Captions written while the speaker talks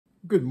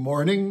Good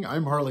morning.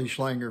 I'm Harley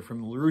Schlanger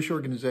from the LaRouche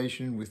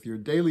Organization with your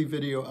daily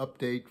video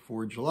update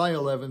for July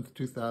 11th,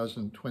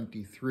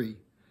 2023.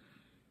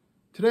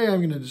 Today I'm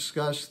going to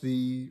discuss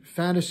the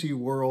fantasy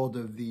world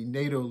of the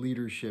NATO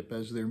leadership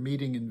as they're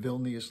meeting in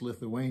Vilnius,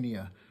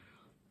 Lithuania.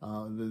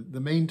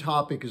 The main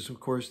topic is, of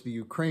course, the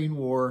Ukraine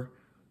war,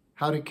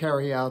 how to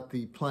carry out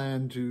the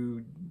plan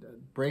to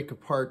break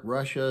apart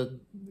Russia,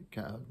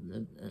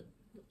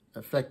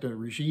 effect a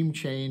regime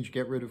change,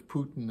 get rid of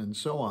Putin, and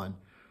so on.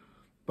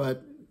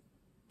 But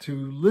to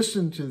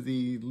listen to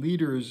the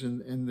leaders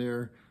in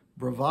their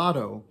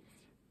bravado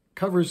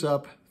covers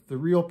up the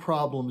real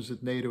problems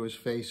that NATO is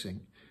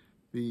facing.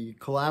 The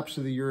collapse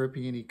of the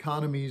European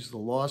economies, the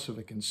loss of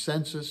a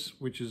consensus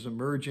which is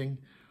emerging,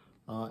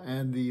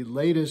 and the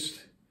latest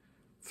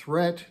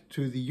threat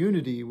to the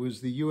unity was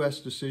the U.S.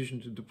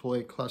 decision to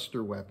deploy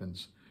cluster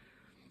weapons.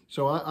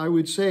 So I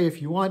would say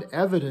if you want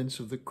evidence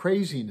of the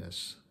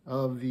craziness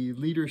of the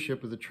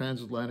leadership of the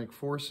transatlantic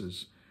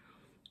forces,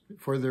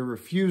 for their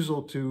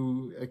refusal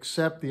to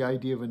accept the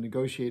idea of a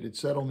negotiated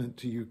settlement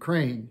to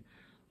Ukraine,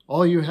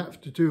 all you have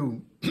to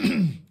do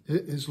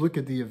is look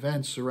at the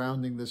events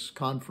surrounding this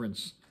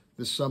conference,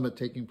 this summit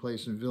taking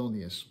place in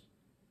Vilnius.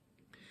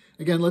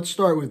 Again, let's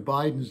start with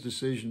Biden's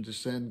decision to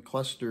send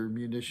cluster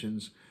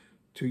munitions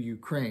to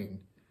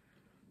Ukraine.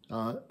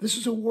 This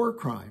is a war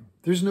crime.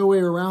 There's no way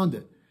around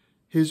it.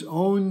 His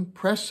own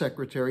press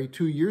secretary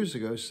 2 years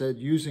ago said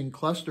using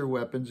cluster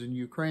weapons in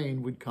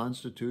Ukraine would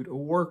constitute a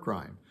war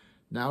crime.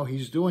 Now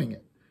he's doing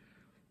it.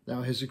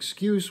 Now his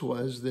excuse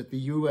was that the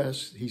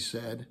U.S., he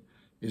said,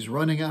 is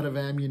running out of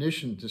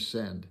ammunition to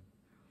send.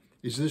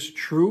 Is this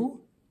true?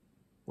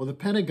 Well, the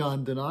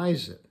Pentagon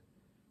denies it.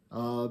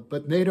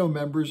 But NATO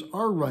members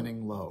are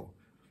running low.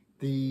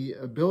 The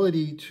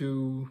ability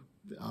to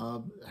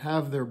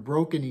have their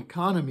broken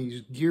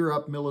economies gear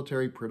up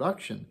military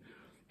production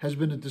has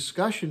been a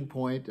discussion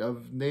point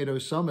of NATO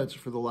summits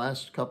for the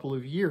last couple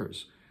of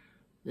years.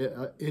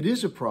 It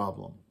is a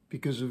problem.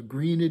 Because of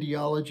green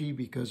ideology,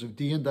 because of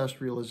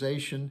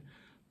deindustrialization,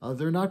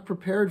 they're not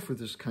prepared for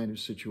this kind of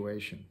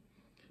situation.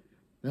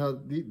 Now,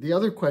 the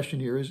other question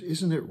here is,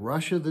 isn't it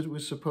Russia that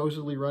was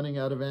supposedly running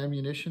out of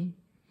ammunition?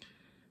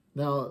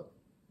 Now,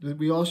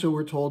 we also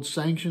were told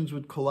sanctions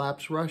would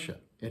collapse Russia.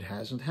 It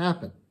hasn't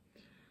happened.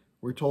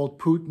 We're told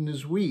Putin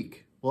is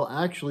weak. Well,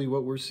 actually,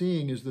 what we're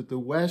seeing is that the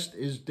West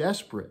is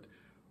desperate,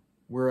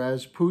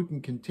 whereas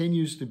Putin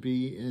continues to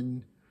be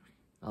in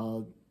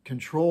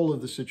control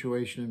of the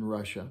situation in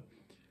Russia,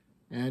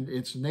 and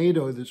it's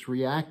NATO that's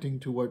reacting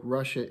to what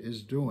Russia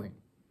is doing.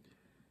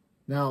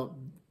 Now,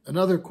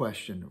 another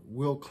question,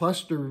 will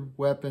cluster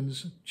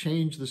weapons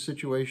change the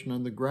situation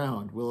on the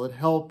ground? Will it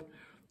help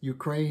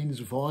Ukraine's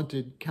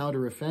vaunted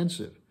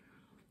counteroffensive?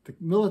 The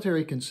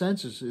military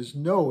consensus is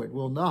no, it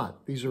will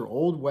not. These are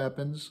old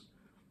weapons.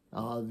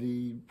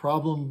 The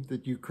problem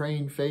that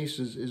Ukraine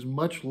faces is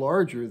much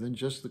larger than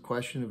just the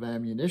question of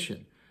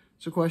ammunition.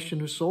 It's a question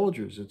of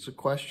soldiers. It's a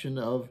question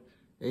of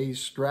a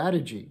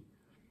strategy.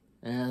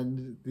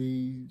 And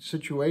the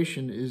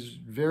situation is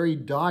very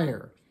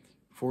dire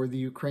for the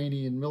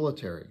Ukrainian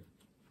military.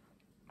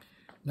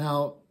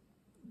 Now,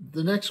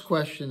 the next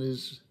question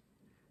is,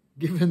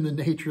 given the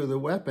nature of the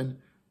weapon,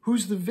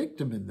 who's the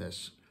victim in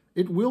this?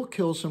 It will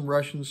kill some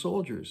Russian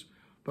soldiers,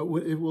 but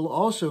it will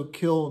also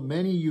kill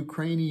many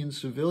Ukrainian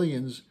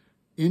civilians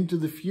into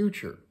the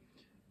future,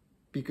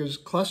 because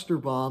cluster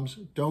bombs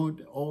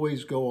don't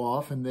always go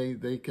off and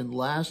they can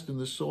last in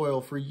the soil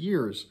for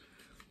years.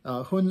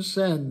 Hun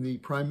Sen, the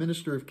Prime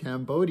Minister of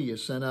Cambodia,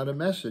 sent out a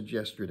message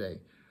yesterday.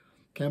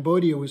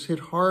 Cambodia was hit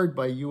hard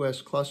by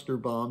U.S. cluster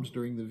bombs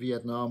during the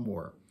Vietnam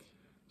War.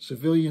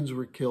 Civilians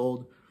were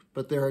killed,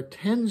 but there are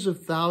tens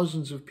of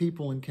thousands of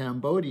people in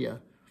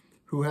Cambodia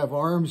who have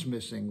arms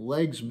missing,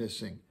 legs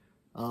missing,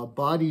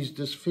 bodies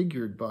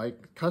disfigured by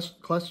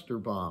cluster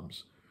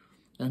bombs.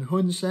 And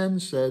Hun Sen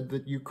said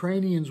that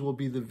Ukrainians will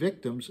be the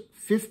victims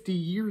 50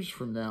 years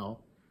from now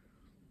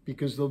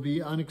because there'll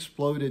be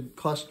unexploded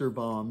cluster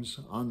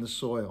bombs on the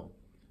soil.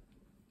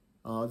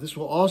 This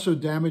will also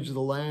damage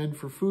the land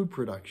for food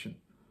production.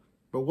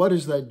 But what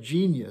does that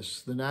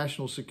genius, the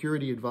National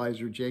Security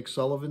Advisor Jake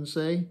Sullivan,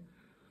 say?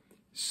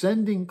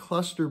 Sending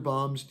cluster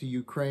bombs to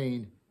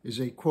Ukraine is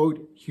a,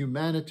 quote,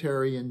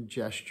 humanitarian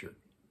gesture.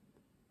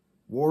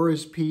 War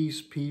is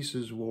peace, peace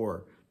is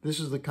war. This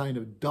is the kind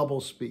of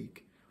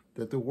doublespeak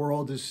that the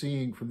world is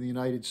seeing from the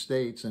United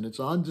States, and it's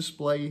on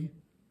display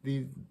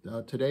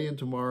today and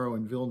tomorrow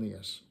in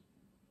Vilnius.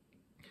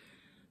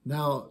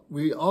 Now,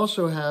 we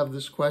also have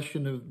this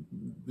question of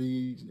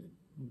the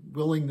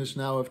willingness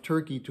now of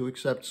Turkey to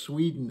accept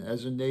Sweden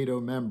as a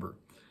NATO member.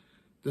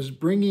 Does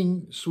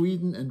bringing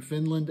Sweden and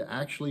Finland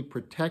actually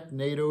protect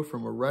NATO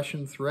from a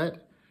Russian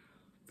threat?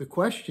 The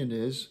question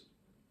is,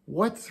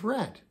 what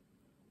threat?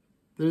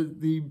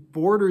 The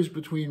borders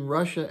between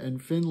Russia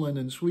and Finland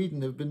and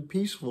Sweden have been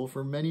peaceful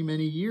for many,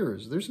 many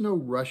years. There's no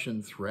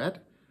Russian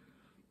threat.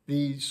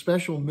 The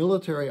special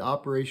military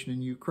operation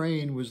in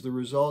Ukraine was the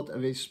result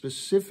of a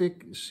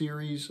specific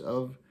series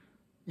of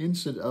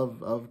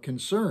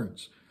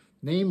concerns,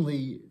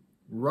 namely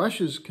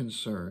Russia's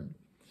concern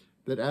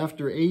that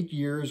after 8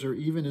 years or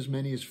even as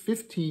many as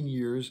 15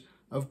 years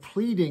of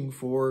pleading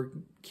for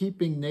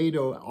keeping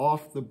NATO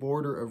off the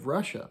border of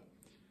Russia,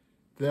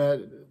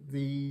 that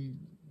the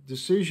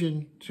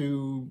decision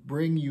to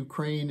bring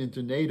Ukraine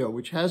into NATO,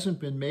 which hasn't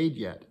been made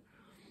yet,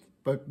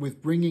 but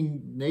with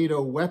bringing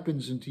NATO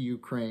weapons into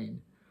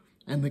Ukraine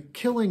and the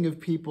killing of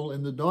people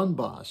in the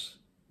Donbass,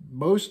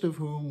 most of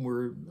whom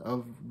were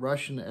of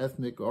Russian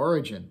ethnic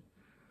origin,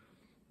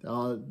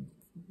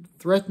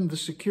 threatened the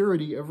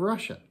security of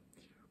Russia.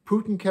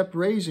 Putin kept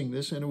raising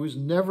this, and it was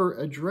never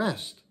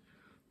addressed.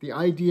 The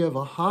idea of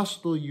a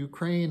hostile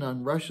Ukraine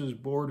on Russia's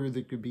border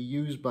that could be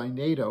used by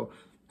NATO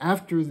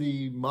after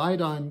the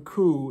Maidan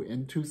coup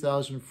in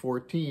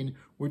 2014,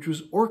 which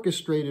was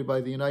orchestrated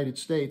by the United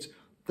States,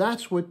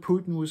 that's what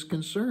Putin was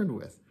concerned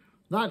with,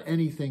 not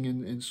anything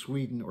in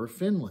Sweden or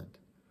Finland.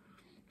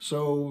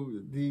 So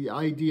the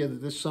idea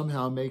that this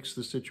somehow makes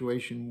the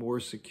situation more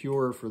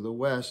secure for the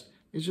West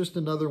is just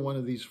another one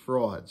of these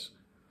frauds.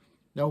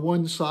 Now,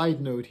 one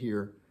side note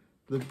here,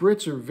 the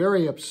Brits are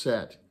very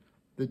upset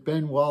that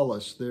Ben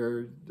Wallace,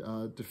 their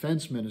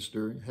defense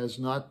minister, has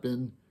not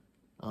been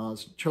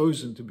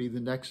chosen to be the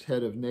next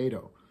head of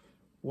NATO.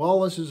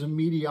 Wallace is a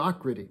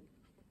mediocrity.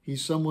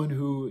 He's someone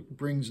who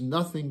brings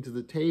nothing to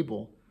the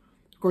table.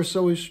 Of course,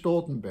 so is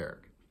Stoltenberg.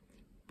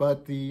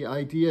 But the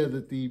idea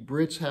that the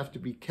Brits have to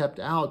be kept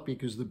out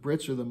because the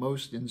Brits are the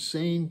most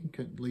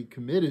insanely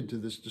committed to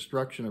this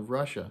destruction of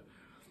Russia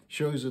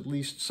shows at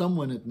least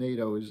someone at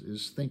NATO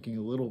is thinking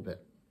a little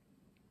bit.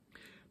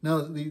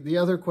 Now, the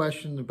other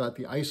question about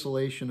the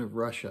isolation of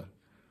Russia,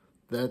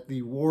 that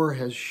the war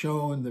has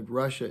shown that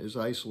Russia is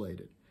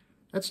isolated.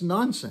 That's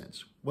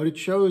nonsense. What it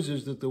shows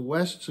is that the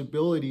West's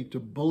ability to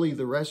bully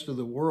the rest of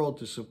the world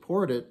to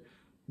support it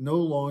no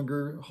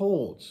longer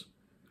holds.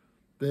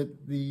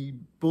 That the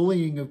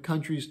bullying of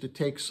countries to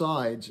take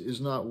sides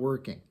is not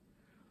working.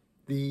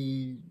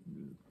 The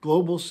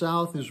global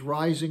South is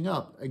rising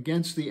up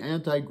against the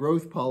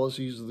anti-growth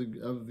policies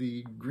of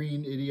the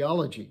green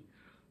ideology,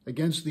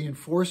 against the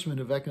enforcement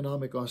of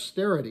economic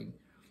austerity,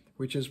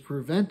 which has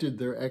prevented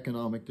their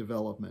economic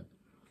development.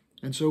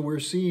 And so we're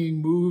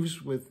seeing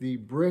moves with the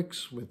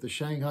BRICS, with the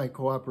Shanghai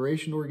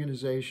Cooperation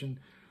Organization,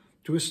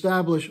 to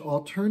establish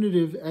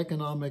alternative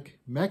economic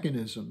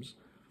mechanisms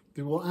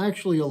that will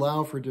actually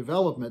allow for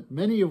development,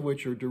 many of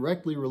which are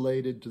directly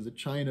related to the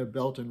China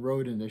Belt and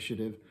Road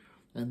Initiative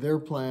and their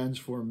plans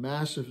for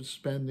massive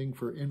spending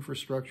for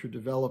infrastructure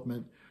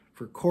development,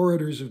 for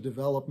corridors of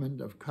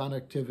development, of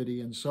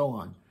connectivity, and so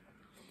on.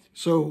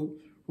 So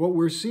what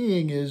we're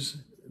seeing is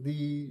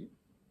the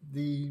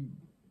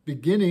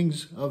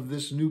beginnings of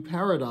this new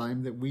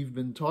paradigm that we've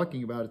been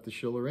talking about at the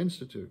Schiller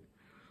Institute.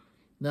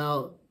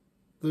 Now,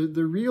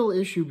 the real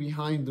issue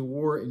behind the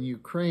war in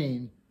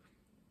Ukraine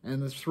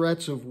and the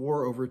threats of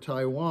war over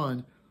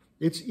Taiwan,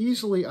 it's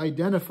easily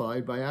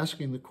identified by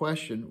asking the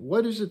question,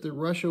 what is it that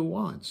Russia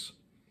wants?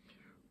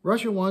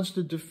 Russia wants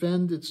to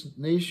defend its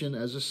nation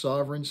as a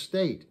sovereign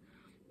state,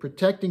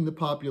 protecting the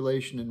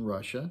population in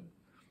Russia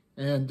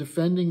and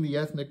defending the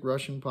ethnic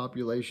Russian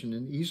population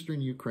in eastern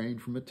Ukraine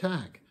from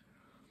attack.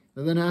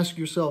 And then ask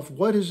yourself,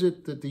 what is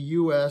it that the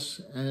U.S.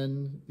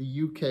 and the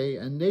U.K.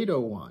 and NATO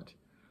want?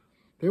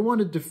 They want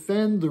to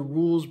defend the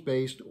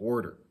rules-based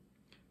order.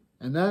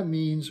 And that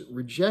means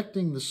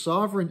rejecting the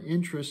sovereign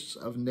interests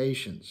of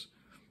nations.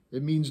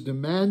 It means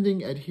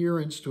demanding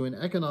adherence to an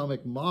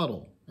economic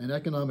model and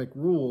economic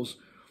rules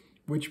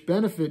which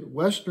benefit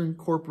Western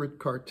corporate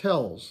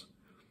cartels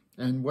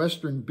and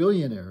Western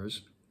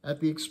billionaires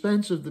at the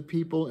expense of the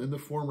people in the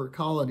former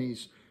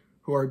colonies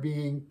who are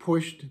being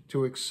pushed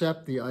to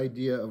accept the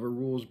idea of a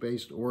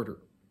rules-based order.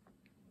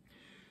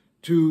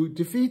 To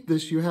defeat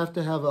this, you have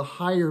to have a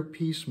higher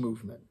peace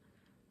movement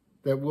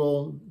that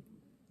will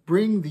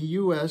bring the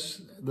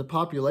U.S., the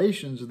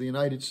populations of the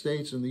United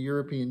States and the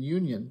European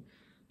Union,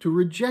 to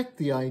reject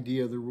the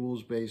idea of the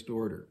rules-based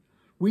order.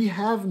 We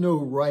have no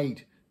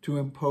right to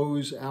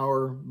impose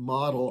our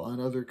model on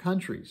other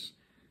countries.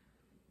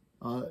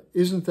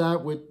 Isn't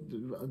that what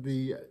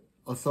the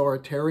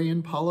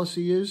authoritarian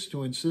policy is,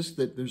 to insist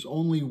that there's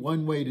only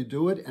one way to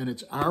do it and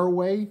it's our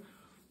way?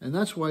 And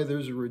that's why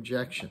there's a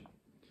rejection.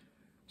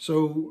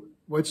 So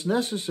what's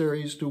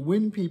necessary is to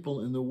win people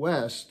in the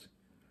West,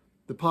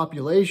 the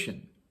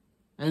population.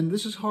 And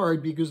this is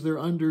hard because they're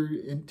under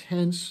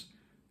intense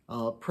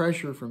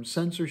pressure from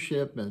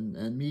censorship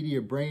and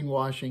media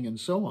brainwashing and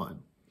so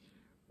on,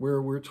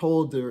 where we're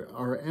told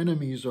our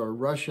enemies are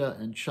Russia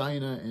and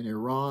China and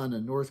Iran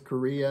and North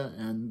Korea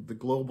and the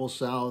global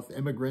South,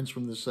 immigrants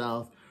from the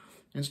South,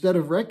 instead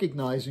of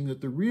recognizing that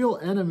the real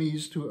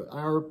enemies to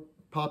our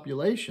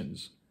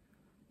populations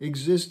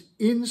exist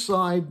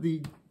inside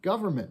the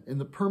government, in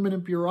the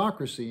permanent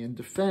bureaucracy, in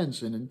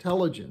defense and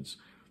intelligence,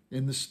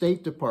 in the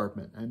State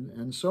Department,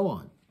 and so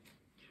on.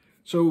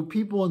 So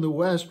people in the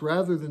West,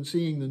 rather than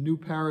seeing the new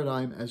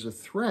paradigm as a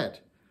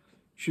threat,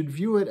 should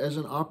view it as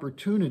an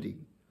opportunity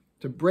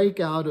to break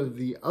out of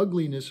the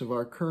ugliness of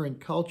our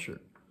current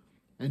culture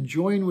and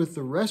join with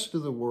the rest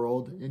of the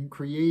world in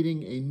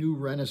creating a new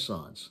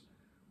renaissance,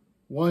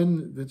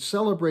 one that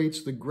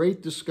celebrates the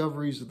great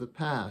discoveries of the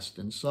past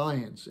in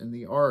science, in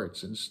the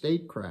arts, and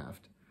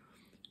statecraft,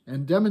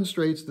 and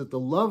demonstrates that the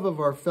love of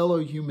our fellow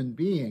human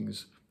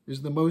beings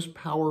is the most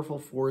powerful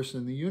force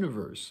in the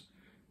universe,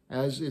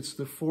 as it's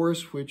the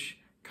force which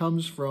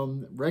comes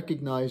from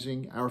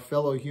recognizing our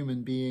fellow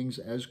human beings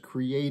as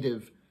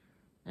creative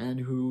and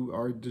who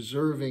are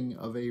deserving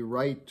of a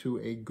right to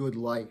a good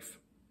life.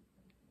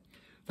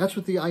 That's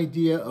what the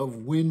idea of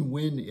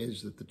win-win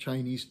is that the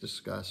Chinese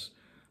discuss.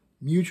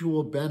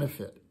 Mutual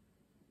benefit.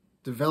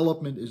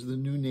 Development is the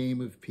new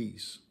name of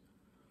peace.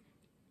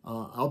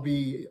 I'll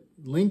be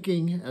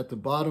linking at the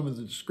bottom of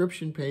the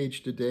description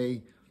page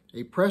today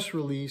a press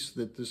release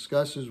that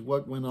discusses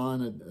what went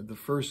on at the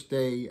first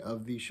day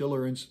of the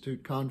Schiller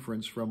Institute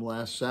conference from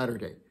last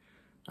Saturday.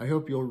 I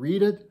hope you'll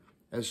read it.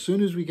 As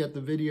soon as we get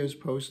the videos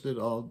posted,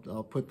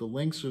 I'll put the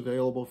links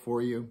available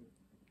for you.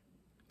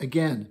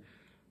 Again,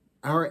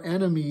 our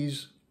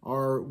enemies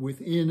are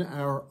within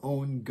our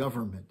own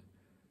government.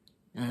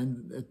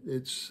 And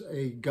it's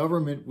a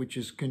government which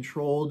is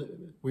controlled,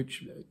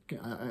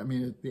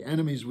 the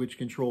enemies which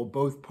control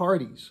both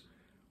parties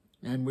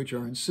and which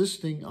are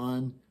insisting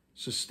on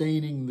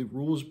sustaining the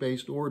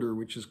rules-based order,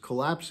 which is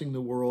collapsing the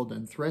world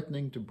and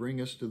threatening to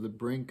bring us to the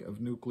brink of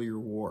nuclear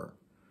war.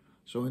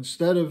 So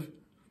instead of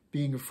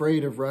being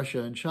afraid of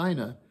Russia and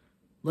China,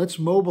 let's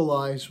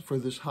mobilize for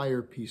this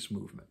higher peace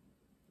movement.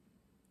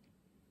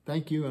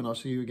 Thank you, and I'll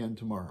see you again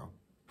tomorrow.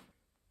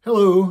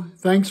 Hello,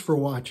 thanks for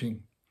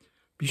watching.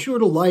 Be sure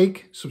to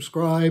like,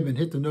 subscribe, and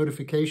hit the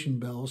notification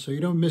bell so you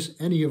don't miss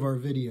any of our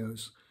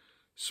videos.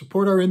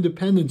 Support our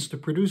independence to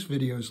produce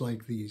videos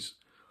like these.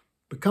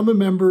 Become a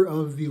member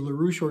of the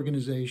LaRouche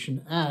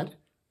organization at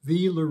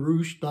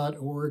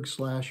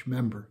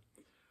thelarouche.org/member.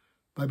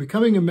 By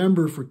becoming a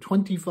member for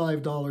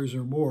 $25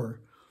 or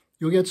more,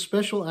 you'll get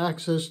special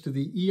access to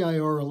the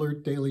EIR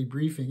Alert Daily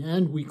Briefing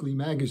and Weekly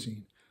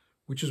Magazine,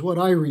 which is what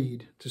I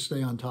read to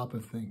stay on top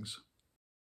of things.